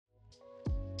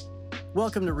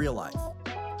Welcome to Real Life.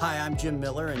 Hi, I'm Jim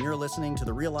Miller, and you're listening to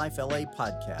the Real Life LA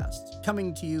podcast,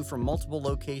 coming to you from multiple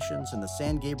locations in the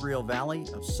San Gabriel Valley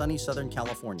of sunny Southern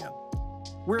California.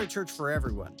 We're a church for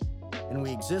everyone, and we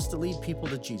exist to lead people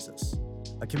to Jesus,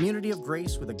 a community of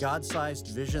grace with a God-sized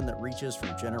vision that reaches from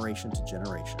generation to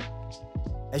generation.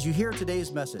 As you hear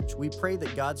today's message, we pray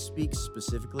that God speaks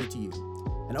specifically to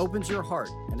you and opens your heart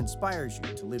and inspires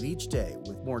you to live each day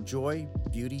with more joy,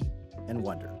 beauty, and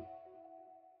wonder.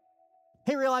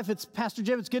 Hey, Real Life, it's Pastor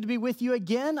Jim. It's good to be with you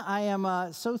again. I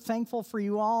am so thankful for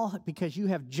you all because you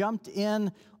have jumped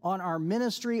in on our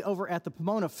ministry over at the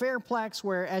Pomona Fairplex,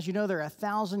 where, as you know, there are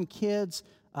 1,000 kids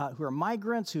who are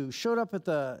migrants who showed up at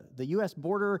the U.S.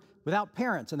 border without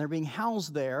parents, and they're being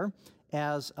housed there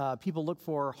as people look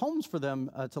for homes for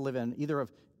them to live in, either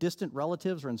of distant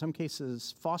relatives or, in some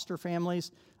cases, foster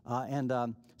families.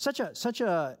 Such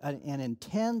an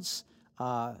intense,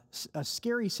 a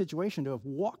scary situation to have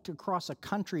walked across a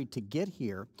country to get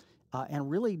here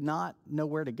and really not know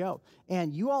where to go.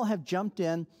 And you all have jumped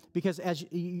in because, as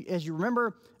you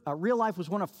remember, Real Life was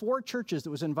one of 4 churches that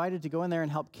was invited to go in there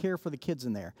and help care for the kids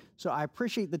in there. So I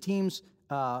appreciate the teams.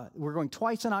 We're going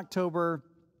twice in October.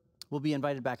 We'll be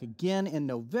invited back again in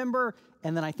November,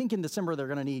 and then I think in December they're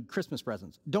going to need Christmas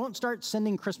presents. Don't start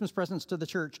sending Christmas presents to the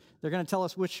church. They're going to tell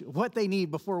us what they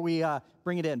need before we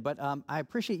bring it in. But I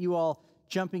appreciate you all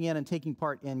jumping in and taking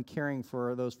part in caring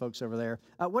for those folks over there.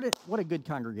 What a good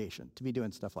congregation to be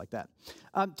doing stuff like that.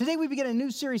 Today we begin a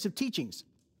new series of teachings,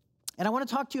 and I want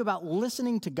to talk to you about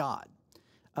listening to God.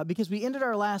 Because we ended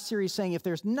our last series saying if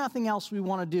there's nothing else we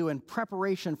want to do in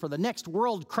preparation for the next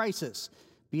world crisis,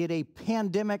 be it a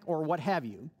pandemic or what have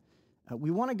you,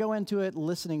 we want to go into it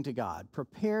listening to God,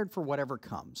 prepared for whatever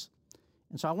comes.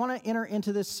 And so I want to enter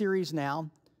into this series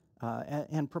now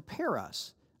and prepare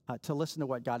us to listen to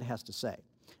what God has to say.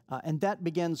 And that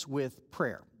begins with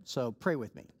prayer. So pray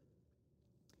with me.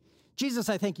 Jesus,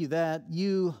 I thank you that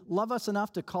you love us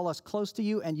enough to call us close to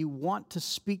you, and you want to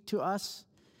speak to us.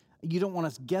 You don't want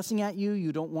us guessing at you.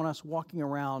 You don't want us walking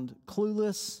around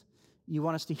clueless. You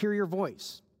want us to hear your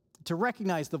voice, to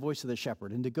recognize the voice of the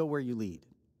shepherd, and to go where you lead.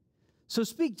 So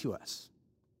speak to us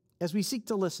as we seek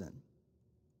to listen.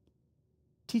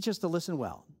 Teach us to listen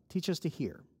well. Teach us to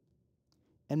hear.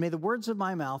 And may the words of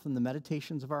my mouth and the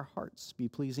meditations of our hearts be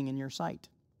pleasing in your sight.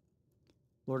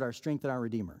 Lord, our strength and our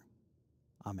Redeemer.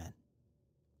 Amen.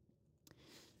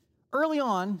 Early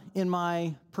on in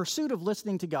my pursuit of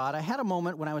listening to God, I had a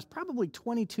moment when I was probably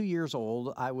 22 years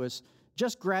old. I was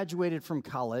just graduated from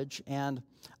college, and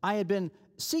I had been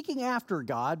seeking after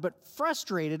God, but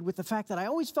frustrated with the fact that I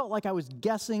always felt like I was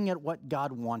guessing at what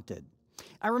God wanted.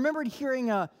 I remembered hearing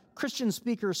a Christian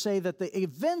speaker say that the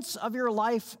events of your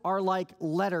life are like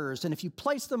letters, and if you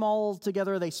place them all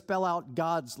together, they spell out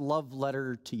God's love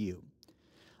letter to you.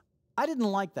 I didn't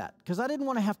like that because I didn't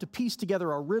want to have to piece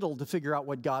together a riddle to figure out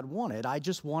what God wanted. I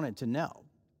just wanted to know.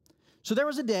 So there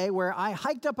was a day where I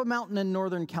hiked up a mountain in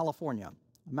Northern California,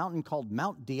 a mountain called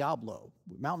Mount Diablo,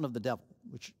 Mountain of the Devil,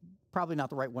 which probably not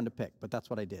the right one to pick, but that's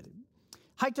what I did.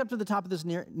 Hiked up to the top of this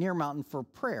near mountain for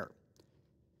prayer.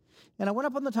 And I went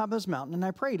up on the top of this mountain and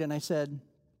I prayed and I said,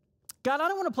 God, I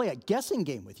don't want to play a guessing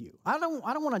game with you. I don't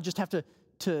want to just have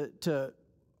to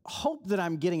hope that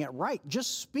I'm getting it right.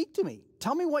 Just speak to me.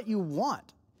 Tell me what you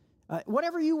want.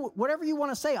 Whatever you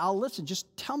want to say, I'll listen.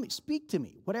 Just tell me, speak to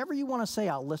me. Whatever you want to say,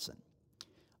 I'll listen.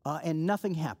 And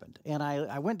nothing happened. And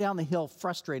I went down the hill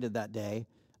frustrated that day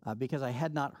because I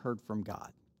had not heard from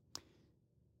God.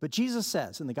 But Jesus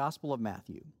says in the Gospel of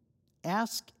Matthew,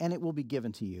 ask and it will be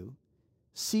given to you.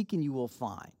 Seek and you will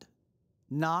find.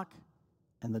 Knock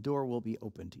and the door will be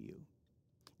open to you.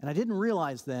 And I didn't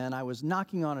realize then I was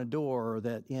knocking on a door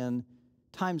that in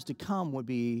times to come would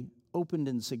be opened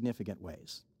in significant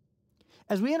ways.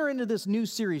 As we enter into this new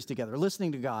series together,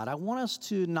 listening to God, I want us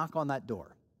to knock on that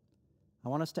door. I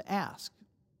want us to ask,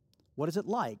 what is it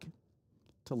like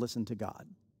to listen to God?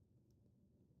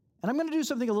 And I'm going to do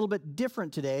something a little bit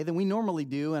different today than we normally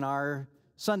do in our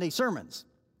Sunday sermons.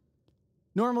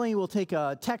 Normally, we'll take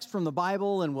a text from the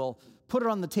Bible and we'll put it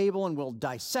on the table and we'll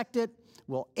dissect it,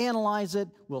 we'll analyze it,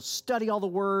 we'll study all the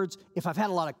words. If I've had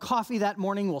a lot of coffee that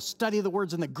morning, we'll study the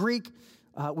words in the Greek.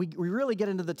 We really get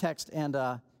into the text and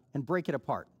break it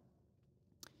apart.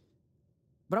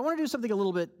 But I want to do something a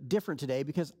little bit different today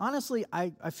because, honestly,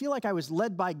 I feel like I was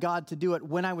led by God to do it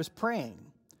when I was praying.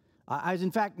 I was,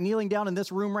 in fact, kneeling down in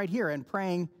this room right here and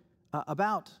praying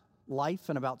about life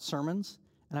and about sermons.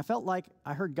 And I felt like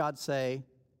I heard God say,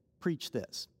 preach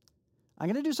this. I'm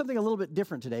going to do something a little bit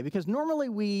different today because normally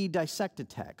we dissect a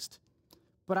text.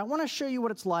 But I want to show you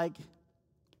what it's like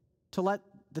to let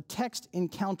the text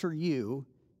encounter you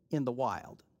in the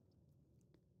wild.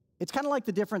 It's kind of like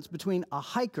the difference between a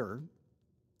hiker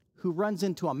who runs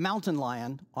into a mountain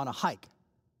lion on a hike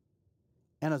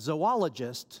and a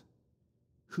zoologist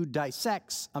who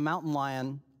dissects a mountain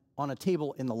lion on a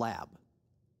table in the lab.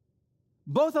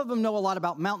 Both of them know a lot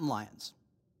about mountain lions,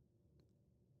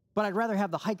 but I'd rather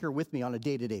have the hiker with me on a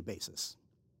day-to-day basis.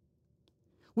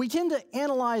 We tend to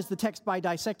analyze the text by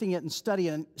dissecting it and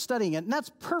studying it, and that's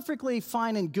perfectly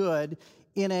fine and good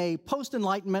in a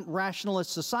post-Enlightenment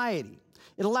rationalist society.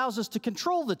 It allows us to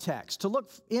control the text, to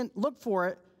look in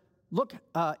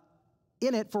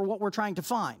it for what we're trying to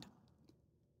find.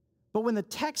 But when the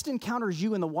text encounters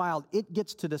you in the wild, it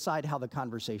gets to decide how the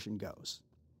conversation goes.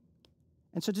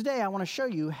 And so today I want to show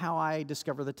you how I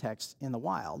discover the text in the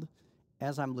wild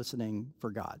as I'm listening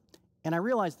for God. And I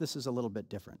realize this is a little bit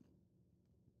different.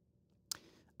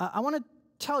 I want to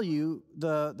tell you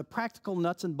the practical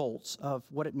nuts and bolts of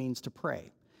what it means to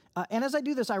pray. And as I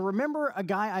do this, I remember a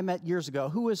guy I met years ago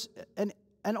who was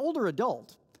an older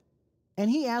adult. And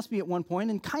he asked me at one point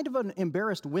in kind of an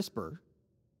embarrassed whisper,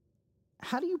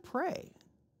 "How do you pray?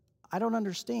 I don't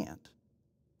understand."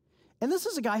 And this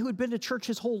is a guy who had been to church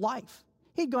his whole life.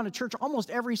 He'd gone to church almost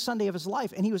every Sunday of his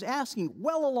life, and he was asking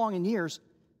well along in years,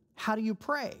 "How do you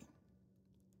pray?"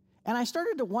 And I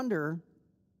started to wonder,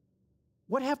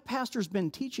 what have pastors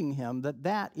been teaching him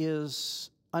that is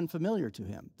unfamiliar to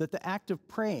him, that the act of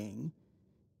praying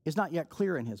is not yet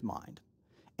clear in his mind?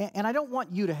 And I don't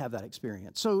want you to have that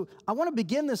experience. So I want to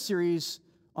begin this series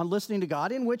on listening to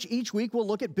God, in which each week we'll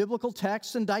look at biblical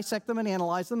texts and dissect them and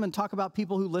analyze them and talk about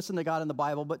people who listen to God in the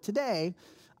Bible. But today,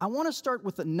 I want to start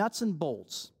with the nuts and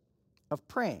bolts of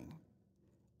praying.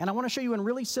 And I want to show you in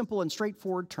really simple and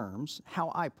straightforward terms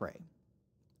how I pray.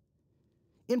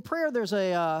 In prayer, there's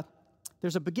a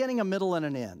beginning, a middle, and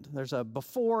an end. There's a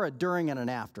before, a during, and an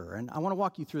after. And I want to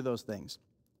walk you through those things.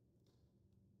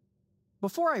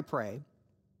 Before I pray,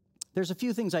 there's a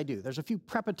few things I do. There's a few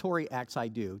preparatory acts I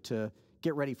do to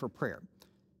get ready for prayer.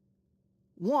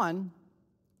 One,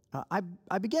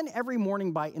 I begin every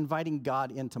morning by inviting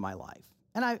God into my life.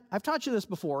 And I've taught you this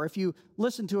before. If you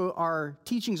listen to our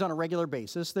teachings on a regular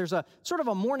basis, there's a sort of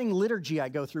a morning liturgy I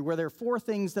go through where there are 4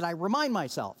 things that I remind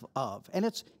myself of. And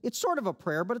it's sort of a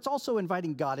prayer, but it's also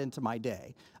inviting God into my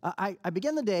day. I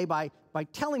begin the day by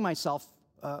telling myself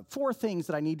 4 things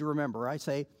that I need to remember. I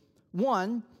say,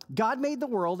 1, God made the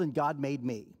world and God made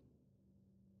me.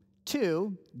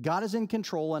 2, God is in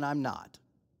control and I'm not.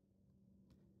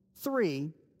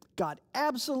 3, God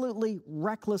absolutely,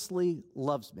 recklessly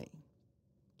loves me.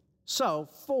 So,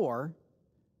 4,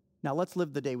 now let's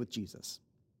live the day with Jesus.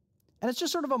 And it's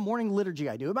just sort of a morning liturgy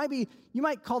I do. It might be, you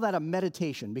might call that a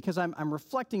meditation because I'm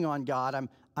reflecting on God.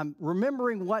 I'm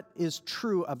remembering what is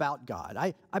true about God.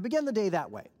 I begin the day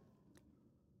that way.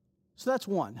 So that's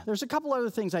 1. There's a couple other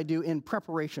things I do in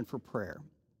preparation for prayer.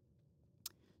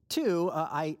 2,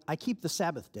 I keep the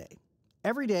Sabbath day.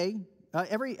 Every day,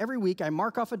 every week, I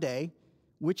mark off a day,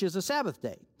 which is a Sabbath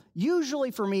day.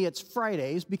 Usually for me, it's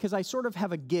Fridays because I sort of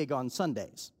have a gig on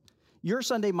Sundays. Your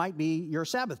Sunday might be your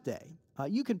Sabbath day.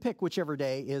 You can pick whichever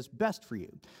day is best for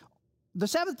you. The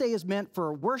Sabbath day is meant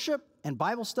for worship and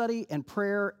Bible study and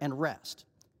prayer and rest.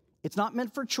 It's not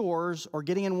meant for chores or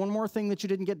getting in one more thing that you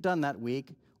didn't get done that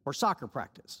week or soccer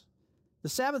practice. The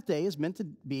Sabbath day is meant to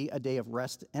be a day of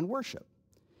rest and worship.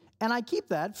 And I keep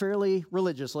that fairly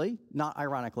religiously, not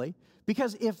ironically,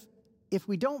 because if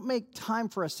we don't make time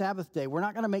for a Sabbath day, we're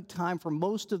not going to make time for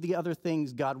most of the other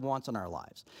things God wants in our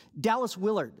lives. Dallas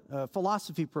Willard, a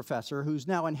philosophy professor who's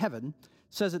now in heaven,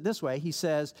 says it this way. He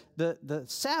says, the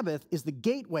Sabbath is the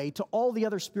gateway to all the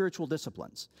other spiritual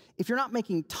disciplines. If you're not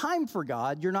making time for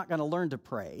God, you're not going to learn to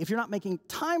pray. If you're not making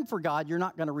time for God, you're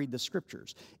not going to read the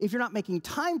scriptures. If you're not making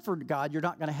time for God, you're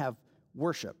not going to have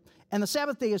worship. And the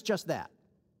Sabbath day is just that.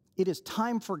 It is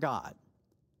time for God.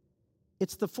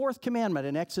 It's the 4th commandment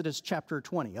in Exodus chapter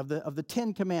 20 of the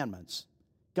 10 commandments.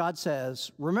 God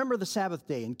says, remember the Sabbath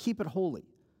day and keep it holy.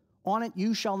 On it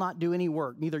you shall not do any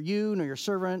work, neither you nor your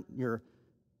servant, your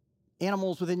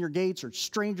animals within your gates, or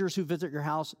strangers who visit your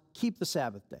house. Keep the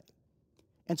Sabbath day.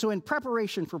 And so in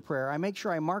preparation for prayer, I make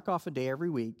sure I mark off a day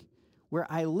every week where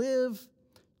I live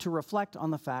to reflect on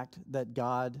the fact that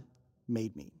God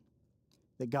made me,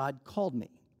 that God called me,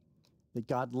 that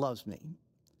God loves me,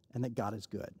 and that God is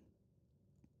good.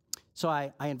 So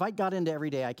I invite God into every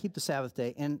day. I keep the Sabbath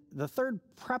day. And the third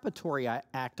preparatory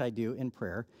act I do in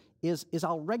prayer is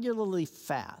I'll regularly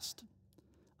fast.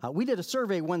 We did a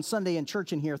survey one Sunday in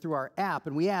church in here through our app,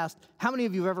 and we asked, how many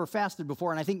of you have ever fasted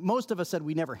before? And I think most of us said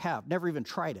we never have, never even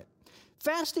tried it.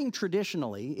 Fasting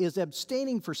traditionally is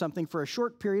abstaining for something for a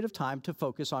short period of time to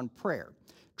focus on prayer.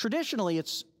 Traditionally,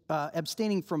 it's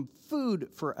abstaining from food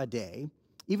for a day,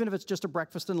 even if it's just a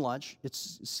breakfast and lunch.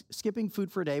 It's skipping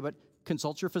food for a day, but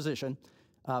consult your physician.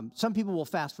 Some people will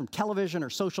fast from television or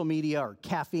social media or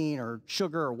caffeine or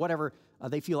sugar or whatever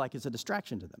they feel like is a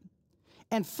distraction to them.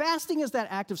 And fasting is that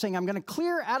act of saying, I'm going to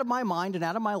clear out of my mind and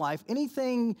out of my life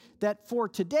anything that for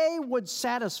today would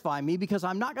satisfy me, because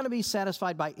I'm not going to be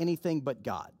satisfied by anything but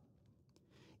God.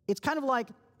 It's kind of like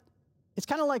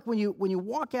when you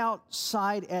walk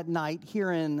outside at night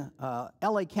here in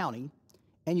LA County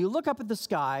and you look up at the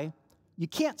sky, you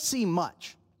can't see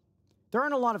much. There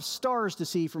aren't a lot of stars to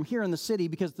see from here in the city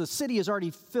because the city is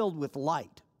already filled with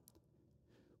light.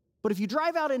 But if you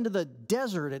drive out into the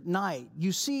desert at night,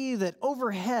 you see that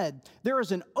overhead there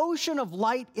is an ocean of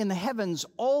light in the heavens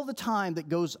all the time that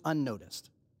goes unnoticed.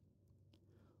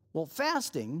 Well,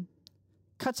 fasting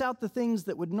cuts out the things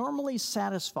that would normally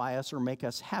satisfy us or make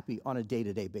us happy on a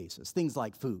day-to-day basis, things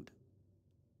like food.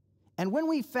 And when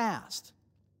we fast,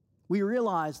 we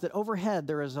realize that overhead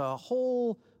there is a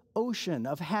whole ocean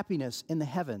of happiness in the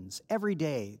heavens every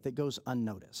day that goes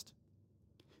unnoticed.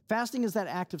 Fasting is that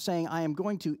act of saying, I am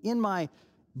going to, in my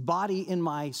body, in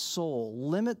my soul,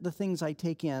 limit the things I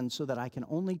take in so that I can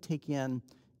only take in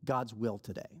God's will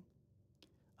today.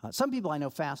 Some people I know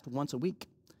fast once a week.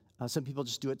 Some people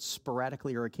just do it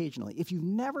sporadically or occasionally. If you've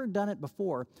never done it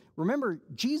before, remember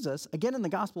Jesus, again in the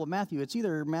Gospel of Matthew, I think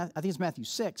it's Matthew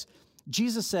 6,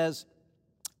 Jesus says,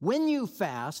 when you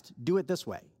fast, do it this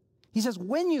way. He says,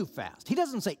 when you fast. He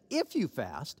doesn't say if you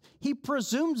fast. He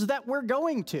presumes that we're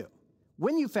going to.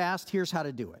 When you fast, here's how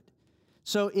to do it.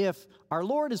 So if our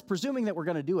Lord is presuming that we're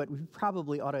going to do it, we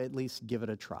probably ought to at least give it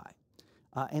a try.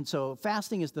 And so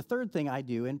fasting is the third thing I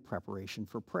do in preparation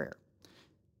for prayer.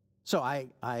 So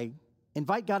I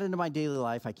invite God into my daily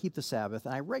life, I keep the Sabbath,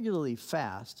 and I regularly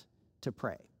fast to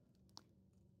pray.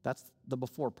 That's the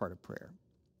before part of prayer.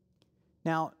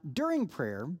 Now, during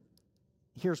prayer,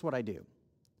 here's what I do.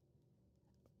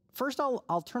 First,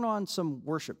 I'll turn on some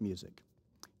worship music.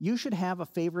 You should have a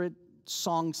favorite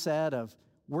song set of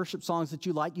worship songs that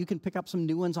you like. You can pick up some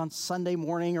new ones on Sunday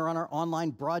morning or on our online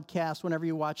broadcast whenever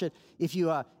you watch it. If you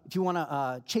want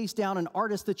to chase down an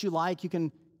artist that you like, you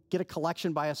can get a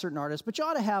collection by a certain artist. But you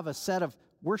ought to have a set of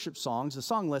worship songs, a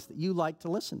song list that you like to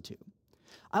listen to.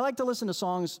 I like to listen to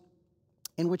songs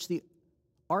in which the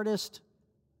artist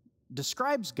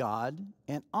describes God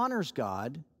and honors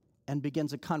God and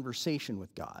begins a conversation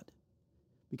with God,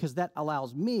 because that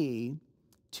allows me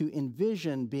to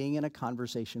envision being in a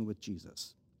conversation with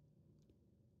Jesus.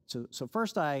 So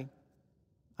first I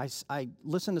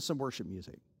listen to some worship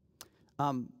music.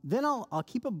 Then I'll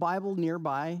keep a Bible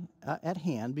nearby at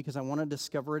hand because I want to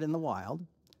discover it in the wild.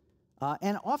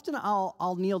 And often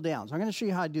I'll kneel down. So I'm going to show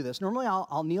you how I do this. Normally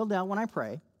I'll kneel down when I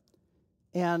pray.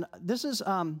 And this is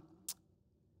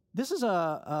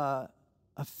a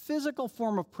physical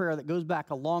form of prayer that goes back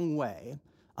a long way.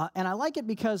 And I like it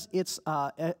because it's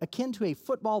akin to a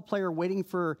football player waiting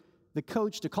for the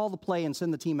coach to call the play and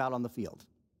send the team out on the field.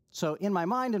 So in my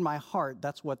mind and my heart,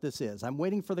 that's what this is. I'm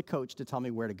waiting for the coach to tell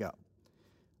me where to go.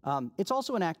 It's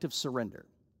also an act of surrender.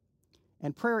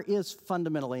 And prayer is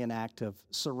fundamentally an act of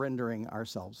surrendering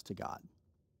ourselves to God.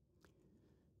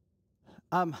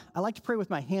 I like to pray with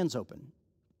my hands open.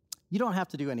 You don't have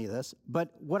to do any of this,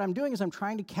 but what I'm doing is I'm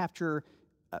trying to capture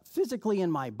physically in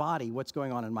my body what's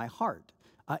going on in my heart.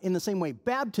 In the same way,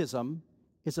 baptism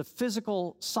is a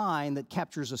physical sign that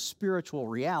captures a spiritual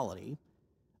reality.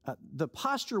 The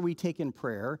posture we take in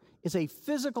prayer is a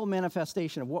physical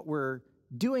manifestation of what we're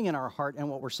doing in our heart and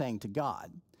what we're saying to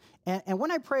God. And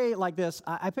when I pray like this,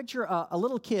 I picture a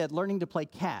little kid learning to play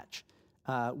catch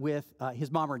with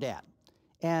his mom or dad.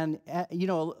 And, a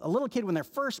little kid, when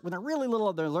they're really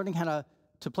little, they're learning how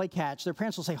to play catch. Their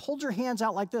parents will say, hold your hands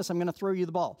out like this. I'm going to throw you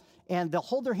the ball. And they'll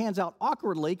hold their hands out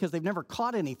awkwardly because they've never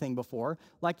caught anything before,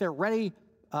 like they're ready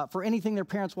for anything their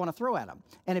parents want to throw at them.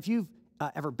 And if you've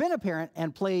ever been a parent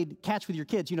and played catch with your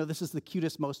kids, you know this is the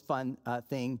cutest, most fun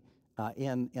thing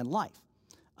in life.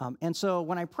 And so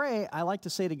when I pray, I like to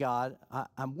say to God,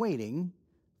 I'm waiting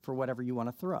for whatever you want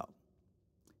to throw.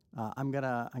 I'm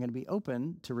gonna be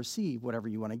open to receive whatever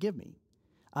you want to give me.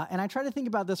 And I try to think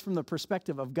about this from the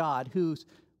perspective of God, who's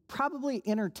probably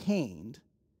entertained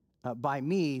by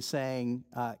me saying,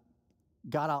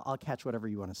 God, I'll catch whatever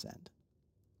you want to send.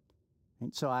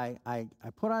 And so I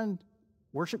put on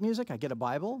worship music, I get a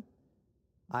Bible,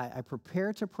 I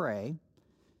prepare to pray,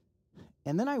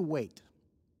 and then I wait.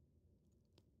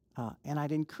 And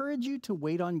I'd encourage you to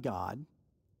wait on God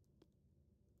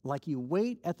like you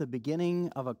wait at the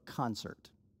beginning of a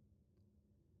concert.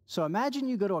 So imagine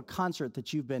you go to a concert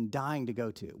that you've been dying to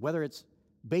go to, whether it's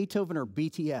Beethoven or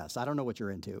BTS. I don't know what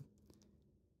you're into.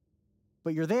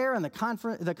 But you're there, and the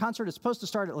concert is supposed to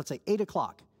start at, let's say, 8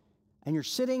 o'clock. And you're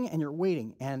sitting and you're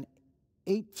waiting, and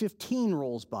 8:15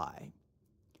 rolls by.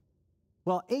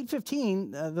 Well,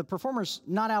 8:15, the performer's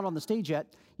not out on the stage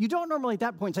yet. You don't normally at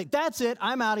that point say, that's it,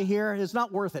 I'm out of here, it's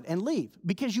not worth it, and leave.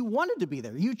 Because you wanted to be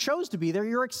there. You chose to be there.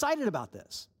 You're excited about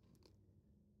this.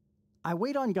 I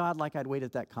wait on God like I'd wait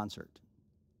at that concert.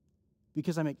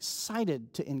 Because I'm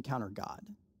excited to encounter God.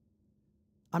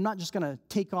 I'm not just going to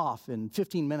take off in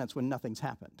 15 minutes when nothing's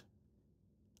happened.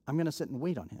 I'm going to sit and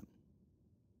wait on him.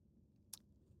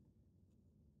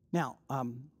 Now,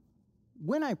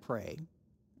 when I pray,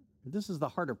 this is the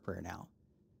heart of prayer now.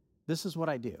 This is what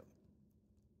I do.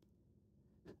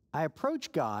 I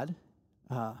approach God,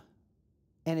 and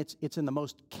it's in the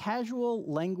most casual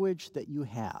language that you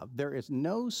have. There is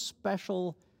no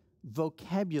special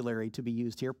vocabulary to be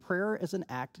used here. Prayer is an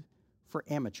act for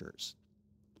amateurs.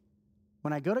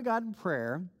 When I go to God in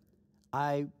prayer,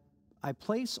 I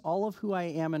place all of who I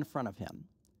am in front of him.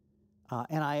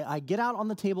 And I get out on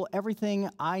the table everything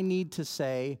I need to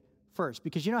say first.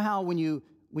 Because you know how when you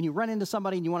run into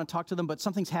somebody and you want to talk to them, but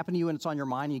something's happened to you and it's on your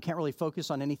mind and you can't really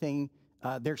focus on anything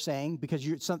they're saying because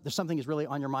there's something is really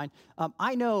on your mind.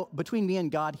 I know between me and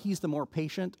God, he's the more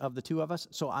patient of the two of us,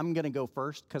 so I'm going to go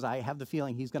first because I have the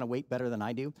feeling he's going to wait better than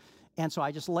I do. And so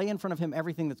I just lay in front of him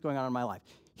everything that's going on in my life.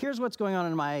 Here's what's going on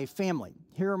in my family.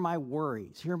 Here are my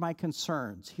worries. Here are my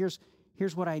concerns. Here's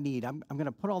what I need. I'm going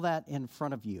to put all that in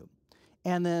front of you.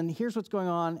 And then here's what's going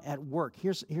on at work.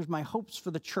 Here's my hopes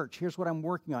for the church. Here's what I'm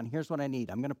working on. Here's what I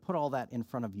need. I'm going to put all that in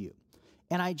front of you.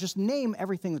 And I just name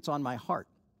everything that's on my heart.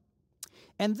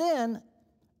 And then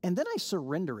I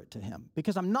surrender it to him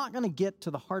because I'm not going to get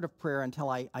to the heart of prayer until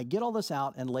I get all this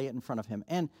out and lay it in front of him.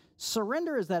 And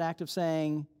surrender is that act of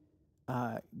saying,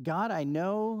 God, I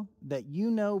know that you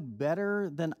know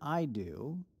better than I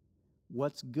do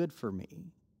what's good for me.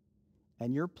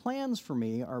 And your plans for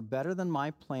me are better than my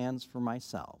plans for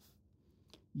myself.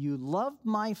 You love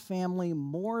my family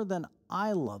more than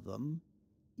I love them,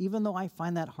 even though I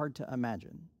find that hard to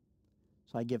imagine.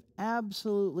 So I give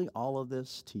absolutely all of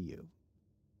this to you.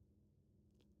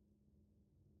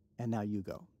 And now you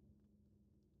go.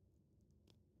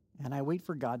 And I wait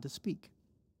for God to speak.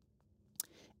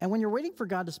 And when you're waiting for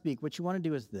God to speak, what you want to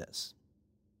do is this.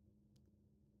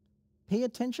 Pay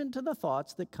attention to the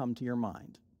thoughts that come to your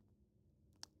mind.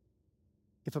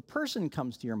 If a person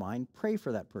comes to your mind, pray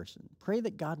for that person. Pray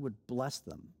that God would bless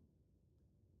them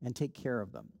and take care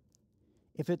of them.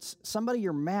 If it's somebody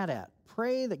you're mad at,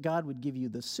 pray that God would give you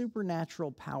the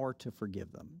supernatural power to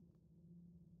forgive them.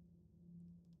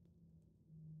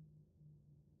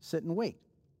 Sit and wait.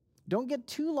 Don't get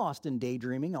too lost in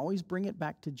daydreaming. Always bring it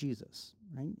back to Jesus,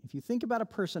 right? If you think about a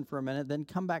person for a minute, then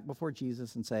come back before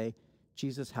Jesus and say,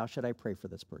 Jesus, how should I pray for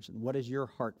this person? What is your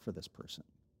heart for this person?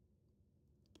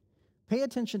 Pay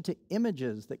attention to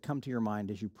images that come to your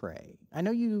mind as you pray. I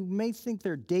know you may think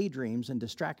they're daydreams and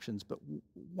distractions, but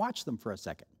watch them for a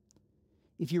second.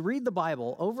 If you read the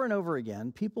Bible over and over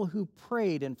again, people who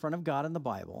prayed in front of God in the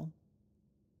Bible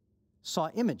saw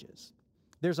images.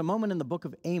 There's a moment in the book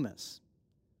of Amos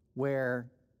where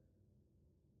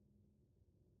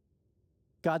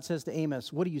God says to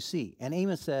Amos, what do you see? And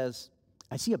Amos says,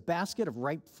 I see a basket of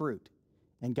ripe fruit.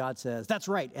 And God says, that's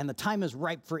right, and the time is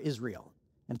ripe for Israel.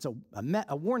 And it's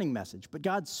a warning message. But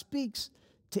God speaks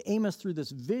to Amos through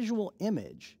this visual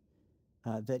image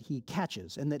that he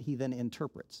catches and that he then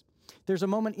interprets. There's a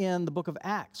moment in the book of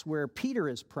Acts where Peter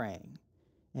is praying.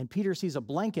 And Peter sees a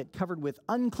blanket covered with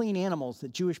unclean animals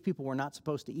that Jewish people were not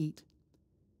supposed to eat.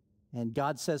 And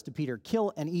God says to Peter,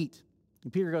 kill and eat.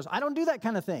 And Peter goes, I don't do that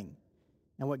kind of thing.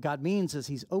 And what God means is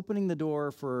he's opening the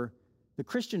door for the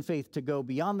Christian faith to go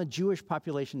beyond the Jewish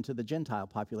population to the Gentile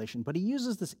population. But he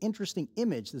uses this interesting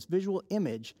image, this visual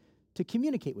image, to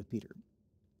communicate with Peter.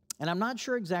 And I'm not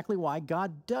sure exactly why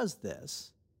God does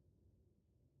this.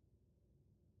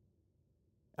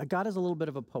 God is a little bit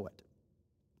of a poet.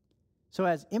 So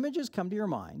as images come to your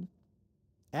mind,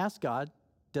 ask God,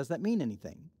 does that mean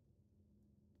anything?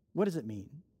 What does it mean?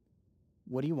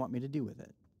 What do you want me to do with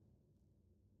it?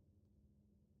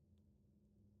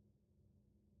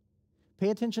 Pay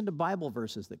attention to Bible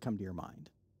verses that come to your mind.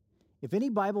 If any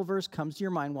Bible verse comes to your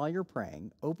mind while you're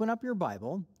praying, open up your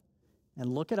Bible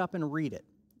and look it up and read it.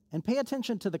 And pay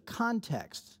attention to the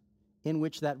context in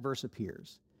which that verse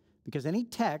appears. Because any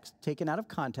text taken out of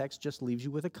context just leaves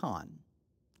you with a con.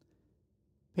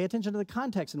 Pay attention to the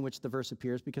context in which the verse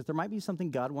appears because there might be something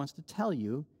God wants to tell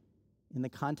you in the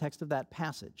context of that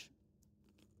passage.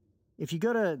 If you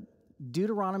go to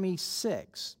Deuteronomy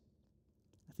 6,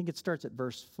 I think it starts at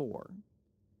verse 4.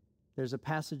 There's a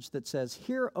passage that says,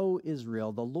 Hear, O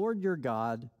Israel, the Lord your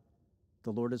God,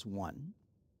 the Lord is one.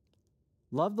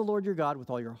 Love the Lord your God with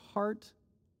all your heart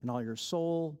and all your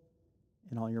soul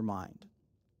and all your mind.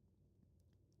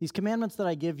 These commandments that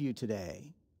I give you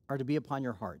today are to be upon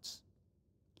your hearts.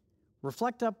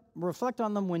 Reflect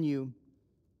on them when you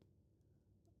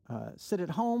sit at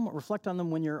home. Reflect on them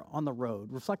when you're on the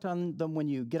road. Reflect on them when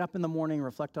you get up in the morning.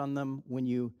 Reflect on them when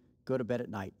you go to bed at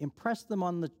night. Impress them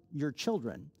on your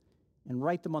children and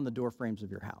write them on the door frames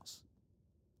of your house.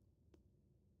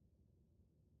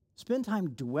 Spend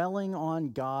time dwelling on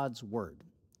God's word.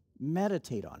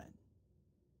 Meditate on it.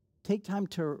 Take time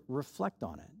to reflect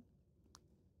on it.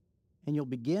 And you'll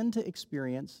begin to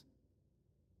experience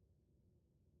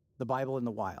the Bible in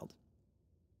the wild.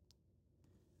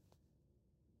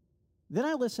 Then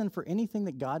I listen for anything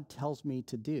that God tells me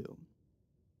to do.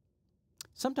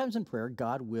 Sometimes in prayer,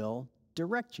 God will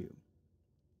direct you.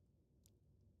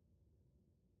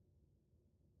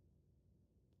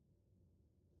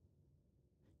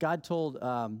 God told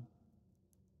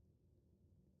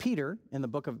Peter in the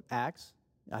book of Acts,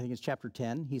 I think it's chapter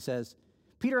 10, he says,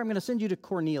 Peter, I'm going to send you to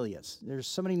Cornelius. There's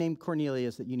somebody named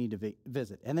Cornelius that you need to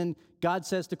visit. And then God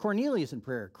says to Cornelius in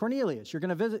prayer, Cornelius, you're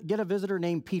going to get a visitor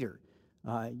named Peter.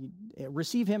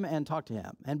 Receive him and talk to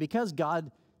him. And because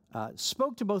God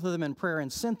spoke to both of them in prayer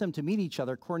and sent them to meet each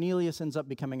other, Cornelius ends up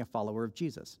becoming a follower of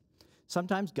Jesus.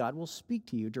 Sometimes God will speak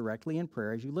to you directly in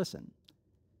prayer as you listen.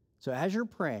 So as you're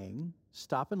praying,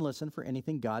 stop and listen for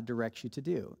anything God directs you to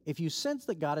do. If you sense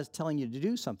that God is telling you to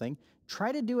do something,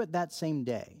 try to do it that same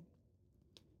day.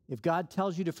 If God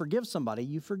tells you to forgive somebody,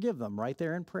 you forgive them right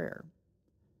there in prayer.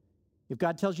 If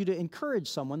God tells you to encourage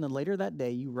someone, then later that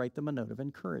day you write them a note of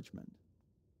encouragement.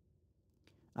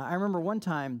 I remember one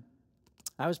time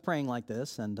I was praying like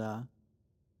this, and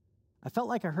I felt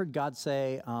like I heard God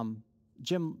say,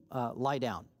 Jim, lie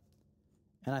down.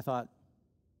 And I thought,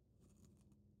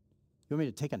 you want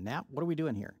me to take a nap? What are we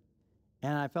doing here?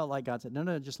 And I felt like God said,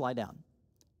 no, just lie down.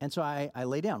 And so I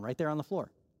lay down right there on the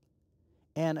floor.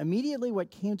 And immediately what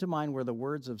came to mind were the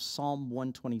words of Psalm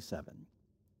 127.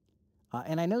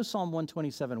 And I know Psalm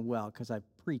 127 well because I've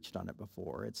preached on it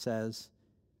before. It says,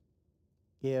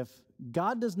 if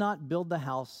God does not build the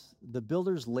house, the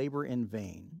builders labor in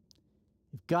vain.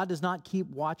 If God does not keep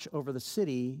watch over the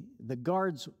city, the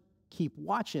guards keep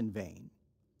watch in vain.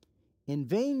 In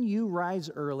vain you rise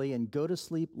early and go to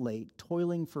sleep late,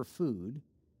 toiling for food,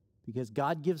 because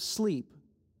God gives sleep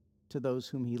to those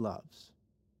whom he loves.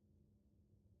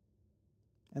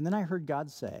 And then I heard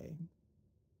God say,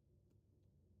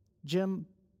 Jim,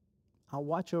 I'll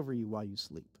watch over you while you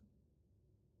sleep.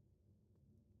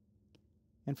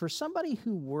 And for somebody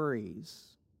who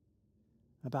worries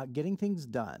about getting things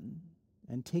done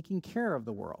and taking care of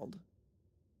the world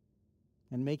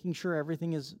and making sure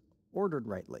everything is ordered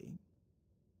rightly,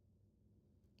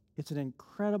 it's an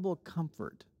incredible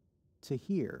comfort to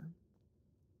hear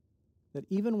that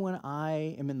even when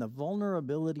I am in the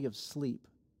vulnerability of sleep,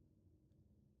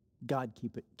 God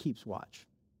keeps watch.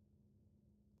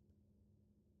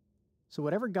 So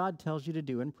whatever God tells you to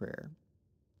do in prayer,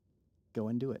 go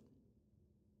and do it.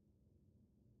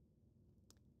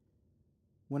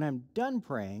 When I'm done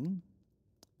praying,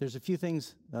 there's a few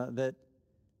things that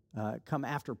come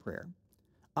after prayer.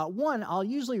 One, I'll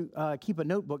usually keep a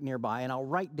notebook nearby, and I'll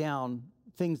write down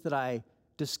things that I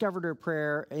discovered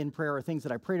in prayer, or things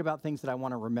that I prayed about, things that I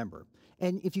want to remember.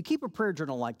 And if you keep a prayer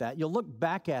journal like that, you'll look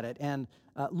back at it and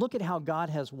look at how God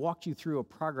has walked you through a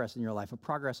progress in your life, a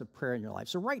progress of prayer in your life.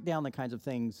 So write down the kinds of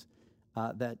things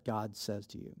that God says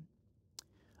to you.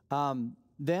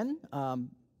 Then,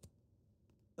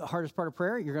 the hardest part of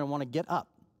prayer, you're going to want to get up.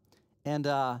 And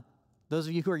those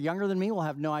of you who are younger than me will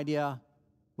have no idea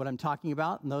what I'm talking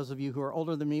about, and those of you who are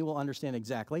older than me will understand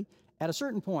exactly. At a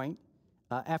certain point,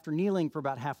 after kneeling for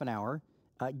about half an hour,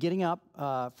 getting up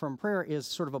from prayer is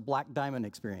sort of a black diamond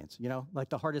experience, you know, like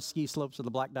the hardest ski slopes are the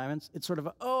black diamonds. It's sort of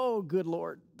oh, good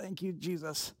Lord, thank you,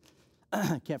 Jesus.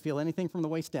 Can't feel anything from the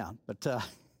waist down, but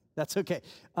that's okay.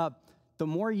 The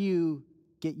more you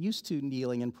get used to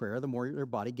kneeling in prayer, the more your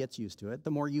body gets used to it. The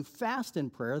more you fast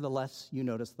in prayer, the less you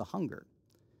notice the hunger.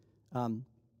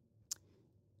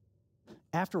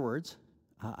 Afterwards,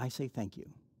 I say thank you.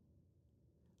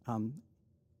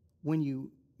 When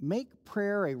you make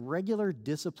prayer a regular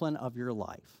discipline of your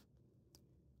life,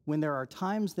 when there are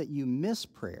times that you miss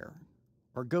prayer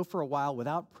or go for a while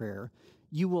without prayer,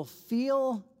 you will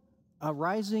feel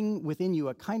arising within you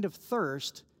a kind of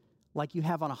thirst like you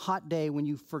have on a hot day when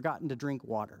you've forgotten to drink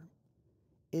water.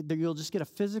 You'll just get a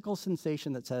physical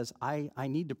sensation that says, I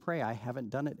need to pray. I haven't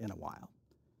done it in a while.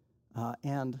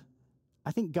 And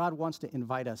I think God wants to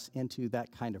invite us into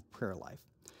that kind of prayer life.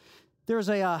 There's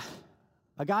a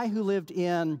guy who lived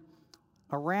in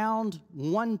around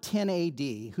 110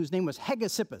 AD, whose name was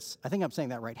Hegesippus. I think I'm saying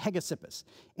that right, Hegesippus.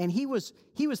 And he was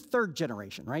third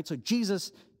generation, right? So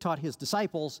Jesus taught his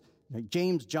disciples,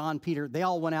 James, John, Peter, they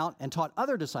all went out and taught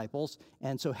other disciples.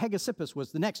 And so Hegesippus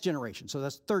was the next generation. So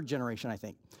that's third generation, I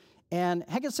think. And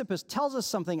Hegesippus tells us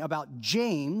something about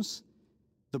James,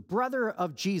 the brother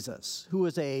of Jesus, who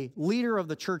was a leader of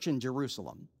the church in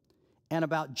Jerusalem, and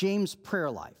about James'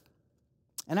 prayer life.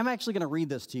 And I'm actually going to read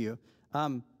this to you.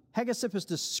 Hegesippus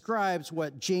describes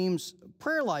what James'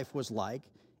 prayer life was like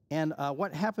and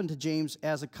what happened to James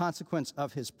as a consequence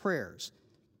of his prayers.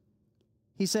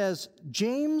 He says,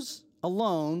 James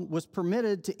alone was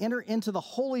permitted to enter into the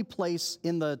holy place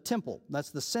in the temple.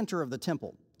 That's the center of the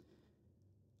temple.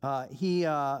 He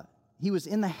was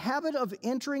in the habit of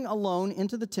entering alone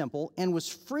into the temple and was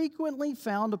frequently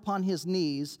found upon his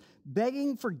knees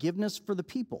begging forgiveness for the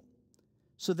people,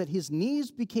 so that his knees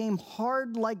became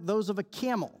hard like those of a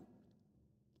camel.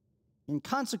 In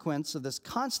consequence of this,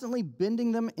 constantly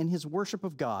bending them in his worship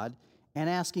of God and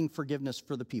asking forgiveness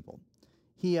for the people.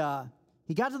 He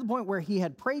got to the point where he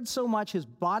had prayed so much his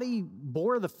body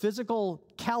bore the physical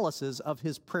calluses of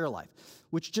his prayer life,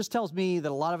 which just tells me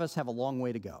that a lot of us have a long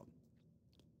way to go.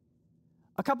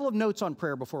 A couple of notes on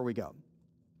prayer before we go.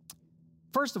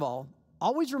 First of all,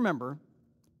 always remember,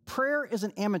 prayer is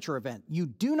an amateur event. You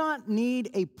do not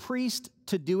need a priest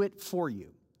to do it for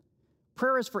you.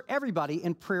 Prayer is for everybody,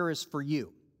 and prayer is for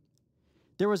you.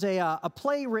 There was a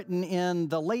play written in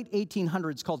the late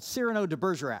 1800s called Cyrano de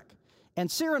Bergerac. And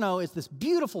Cyrano is this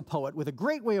beautiful poet with a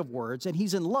great way of words, and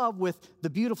he's in love with the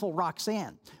beautiful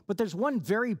Roxanne. But there's one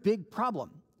very big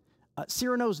problem,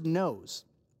 Cyrano's nose.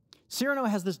 Cyrano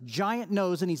has this giant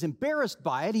nose, and he's embarrassed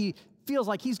by it. He feels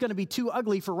like he's going to be too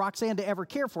ugly for Roxanne to ever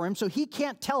care for him, so he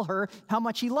can't tell her how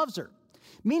much he loves her.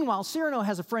 Meanwhile, Cyrano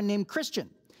has a friend named Christian,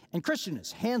 and Christian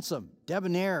is handsome,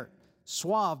 debonair,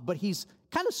 suave, but he's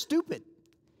kind of stupid.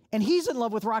 And he's in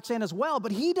love with Roxanne as well,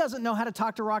 but he doesn't know how to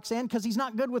talk to Roxanne because he's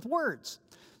not good with words.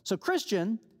 So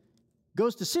Christian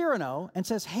goes to Cyrano and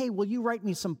says, hey, will you write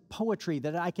me some poetry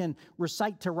that I can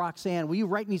recite to Roxanne? Will you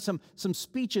write me some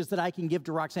speeches that I can give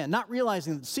to Roxanne? Not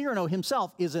realizing that Cyrano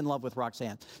himself is in love with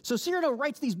Roxanne. So Cyrano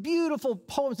writes these beautiful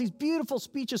poems, these beautiful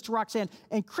speeches to Roxanne,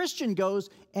 and Christian goes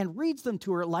and reads them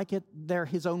to her like they're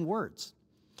his own words.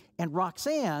 And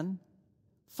Roxanne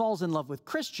falls in love with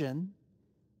Christian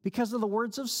because of the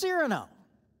words of Cyrano.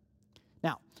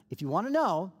 Now, if you want to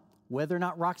know whether or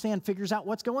not Roxanne figures out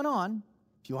what's going on,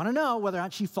 if you want to know whether or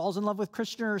not she falls in love with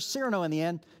Christian or Cyrano in the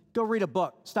end, go read a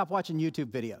book. Stop watching YouTube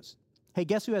videos. Hey,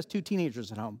 guess who has 2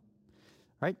 teenagers at home?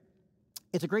 Right?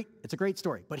 It's a great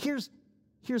story. But here's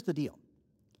the deal.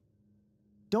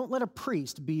 Don't let a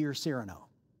priest be your Cyrano.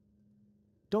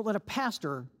 Don't let a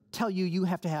pastor tell you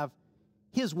have to have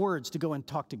his words to go and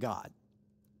talk to God.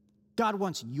 God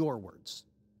wants your words.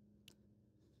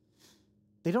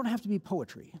 They don't have to be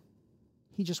poetry.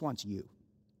 He just wants you.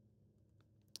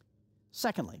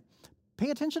 Secondly,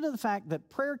 pay attention to the fact that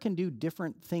prayer can do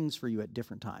different things for you at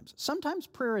different times. Sometimes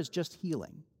prayer is just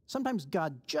healing. Sometimes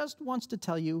God just wants to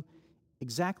tell you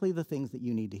exactly the things that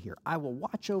you need to hear. I will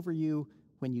watch over you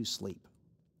when you sleep.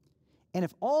 And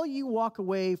if all you walk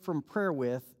away from prayer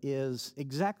with is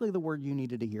exactly the word you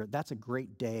needed to hear, that's a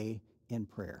great day in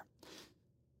prayer.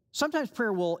 Sometimes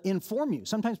prayer will inform you.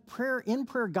 Sometimes in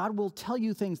prayer, God will tell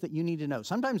you things that you need to know.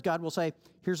 Sometimes God will say,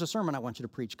 here's a sermon I want you to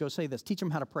preach. Go say this. Teach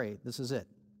them how to pray. This is it.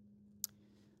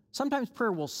 Sometimes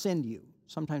prayer will send you.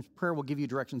 Sometimes prayer will give you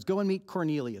directions. Go and meet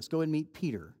Cornelius. Go and meet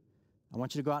Peter. I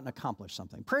want you to go out and accomplish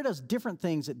something. Prayer does different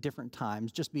things at different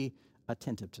times. Just be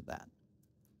attentive to that.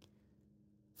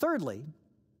 Thirdly,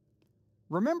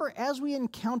 remember as we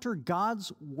encounter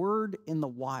God's word in the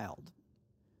wild,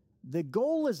 the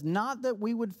goal is not that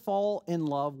we would fall in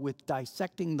love with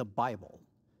dissecting the Bible.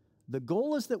 The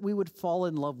goal is that we would fall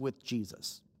in love with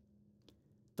Jesus.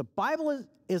 The Bible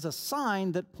is a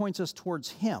sign that points us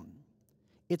towards Him.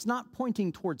 It's not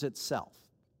pointing towards itself.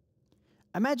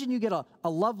 Imagine you get a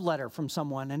love letter from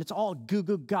someone, and it's all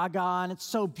goo-goo gaga, and it's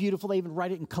so beautiful. They even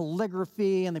write it in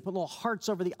calligraphy, and they put little hearts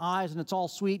over the eyes, and it's all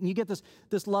sweet. And you get this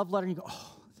love letter, and you go,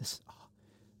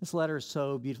 this letter is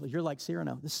so beautiful. You're like,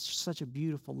 Cyrano, this is such a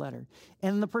beautiful letter.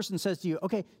 And the person says to you,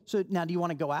 okay, so now do you want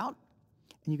to go out?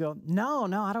 And you go, no,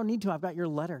 I don't need to. I've got your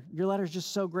letter. Your letter is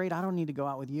just so great. I don't need to go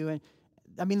out with you. And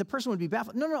I mean, the person would be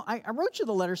baffled. No, I wrote you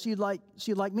the letter so you'd like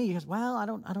me. He goes, well, I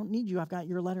don't need you. I've got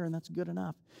your letter, and that's good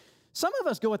enough. Some of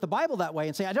us go at the Bible that way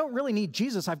and say, I don't really need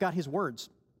Jesus. I've got His words.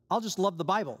 I'll just love the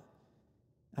Bible.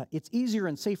 It's easier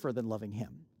and safer than loving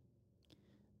Him.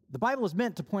 The Bible is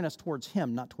meant to point us towards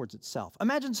Him, not towards itself.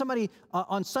 Imagine somebody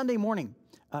on Sunday morning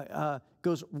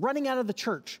goes running out of the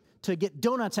church to get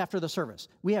donuts after the service.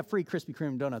 We have free Krispy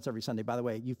Kreme donuts every Sunday. By the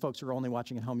way, you folks who are only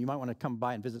watching at home, you might want to come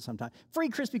by and visit sometime. Free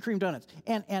Krispy Kreme donuts.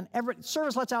 And every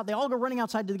service lets out, they all go running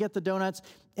outside to get the donuts.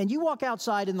 And you walk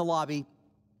outside in the lobby,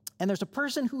 and there's a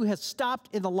person who has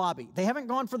stopped in the lobby. They haven't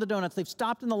gone for the donuts. They've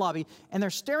stopped in the lobby, and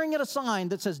they're staring at a sign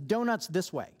that says donuts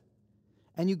this way.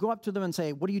 And you go up to them and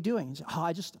say, what are you doing? And say,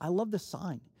 I love this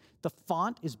sign. The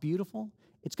font is beautiful.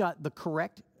 It's got the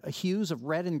correct hues of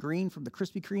red and green from the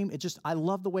Krispy Kreme. I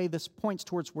love the way this points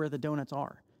towards where the donuts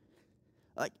are.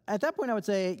 Like, at that point, I would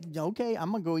say, okay, I'm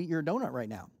going to go eat your donut right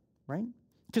now, right?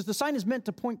 Because the sign is meant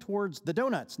to point towards the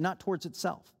donuts, not towards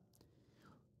itself.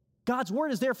 God's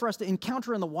word is there for us to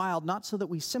encounter in the wild, not so that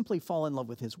we simply fall in love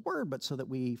with his word, but so that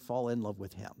we fall in love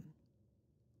with him.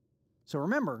 So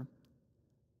remember,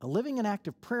 a living and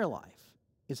active prayer life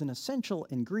is an essential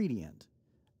ingredient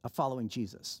of following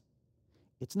Jesus.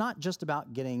 It's not just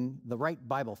about getting the right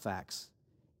Bible facts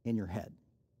in your head.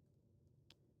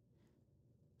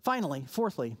 Finally,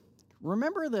 fourthly,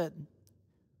 remember that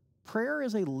prayer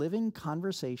is a living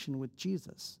conversation with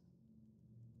Jesus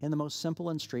in the most simple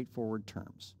and straightforward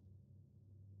terms.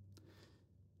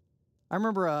 I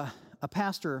remember a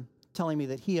pastor telling me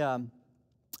that he had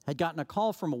gotten a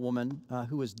call from a woman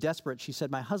who was desperate. She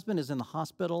said, my husband is in the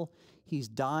hospital. He's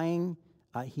dying.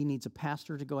 He needs a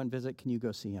pastor to go and visit. Can you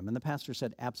go see him? And the pastor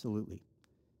said, absolutely.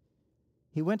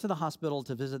 He went to the hospital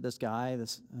to visit this guy.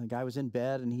 This guy was in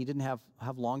bed, and he didn't have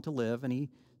long to live. And he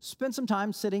spent some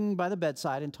time sitting by the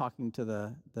bedside and talking to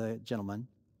the gentleman.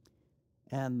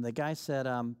 And the guy said,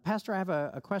 Pastor, I have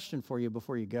a question for you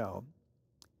before you go.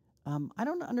 I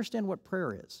don't understand what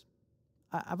prayer is.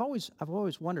 I've always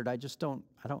wondered. I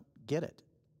don't get it.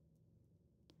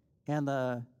 And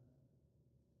the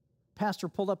pastor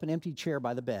pulled up an empty chair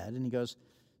by the bed, and he goes,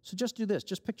 so just do this.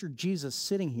 Just picture Jesus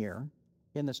sitting here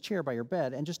in this chair by your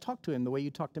bed, and just talk to him the way you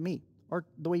talk to me, or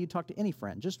the way you talk to any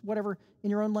friend. Just whatever,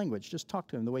 in your own language. Just talk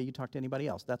to him the way you talk to anybody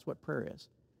else. That's what prayer is.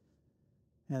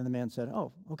 And the man said,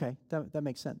 oh, okay, that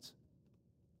makes sense.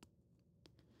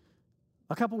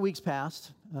 A couple weeks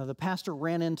passed. The pastor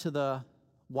ran into the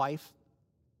wife,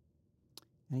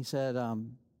 and he said,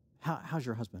 how's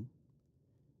your husband?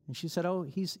 And she said, oh,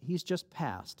 he's just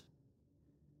passed.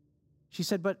 She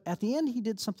said, but at the end he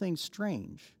did something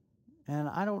strange, and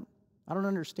I don't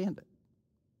understand it.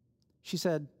 She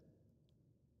said,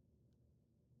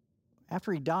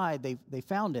 after he died, they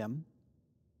found him,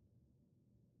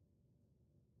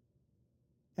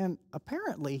 and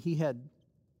apparently he had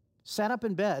sat up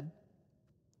in bed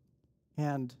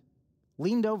and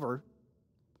leaned over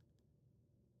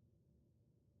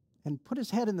and put his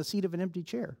head in the seat of an empty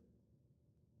chair.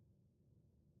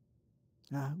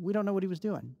 We don't know what he was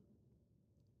doing.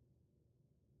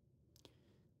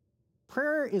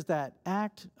 Prayer is that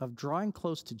act of drawing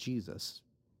close to Jesus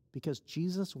because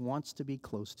Jesus wants to be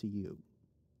close to you.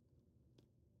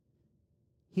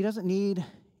 He doesn't need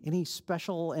any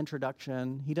special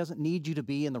introduction. He doesn't need you to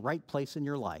be in the right place in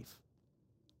your life.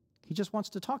 He just wants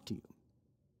to talk to you.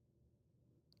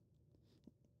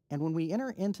 And when we enter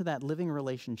into that living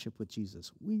relationship with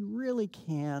Jesus, we really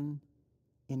can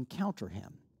encounter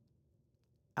him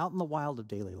out in the wild of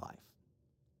daily life.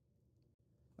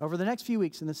 Over the next few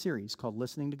weeks in the series called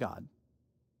Listening to God,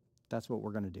 that's what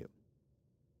we're going to do.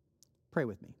 Pray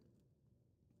with me.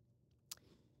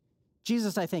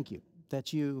 Jesus, I thank you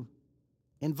that you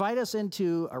invite us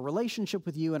into a relationship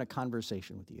with you and a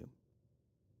conversation with you.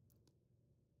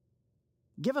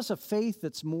 Give us a faith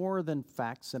that's more than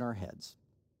facts in our heads.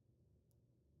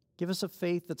 Give us a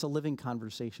faith that's a living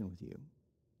conversation with you.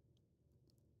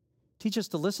 Teach us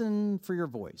to listen for your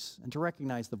voice and to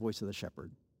recognize the voice of the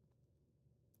shepherd.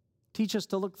 Teach us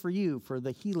to look for you for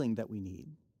the healing that we need.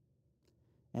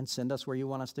 And send us where you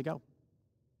want us to go.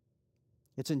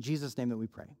 It's in Jesus' name that we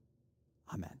pray.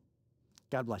 Amen.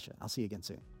 God bless you. I'll see you again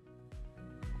soon.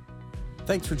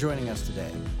 Thanks for joining us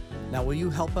today. Now, will you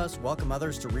help us welcome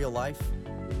others to Real Life?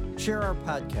 Share our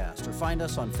podcast or find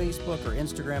us on Facebook or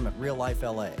Instagram at Real Life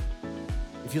LA.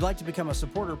 If you'd like to become a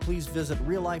supporter, please visit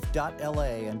reallife.la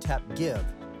and tap Give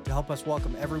to help us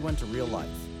welcome everyone to Real Life.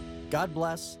 God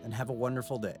bless and have a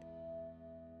wonderful day.